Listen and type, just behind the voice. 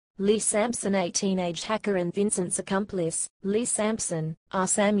Lee Sampson A teenage hacker and Vincent's accomplice, Lee Sampson,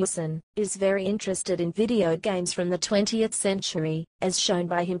 Samuson, is very interested in video games from the 20th century, as shown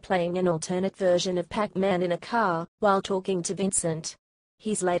by him playing an alternate version of Pac-Man in a car, while talking to Vincent.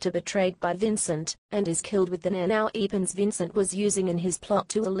 He's later betrayed by Vincent, and is killed with the nanoweapons Vincent was using in his plot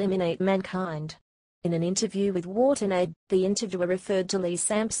to eliminate mankind. In an interview with A, the interviewer referred to Lee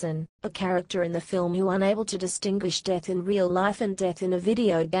Sampson, a character in the film who unable to distinguish death in real life and death in a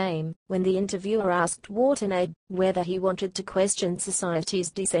video game, when the interviewer asked A whether he wanted to question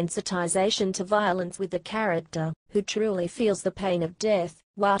society's desensitization to violence with the character, who truly feels the pain of death.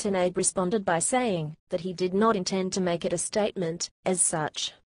 A responded by saying that he did not intend to make it a statement, as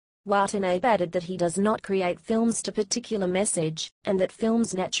such. A added that he does not create films to particular message, and that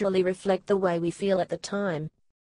films naturally reflect the way we feel at the time.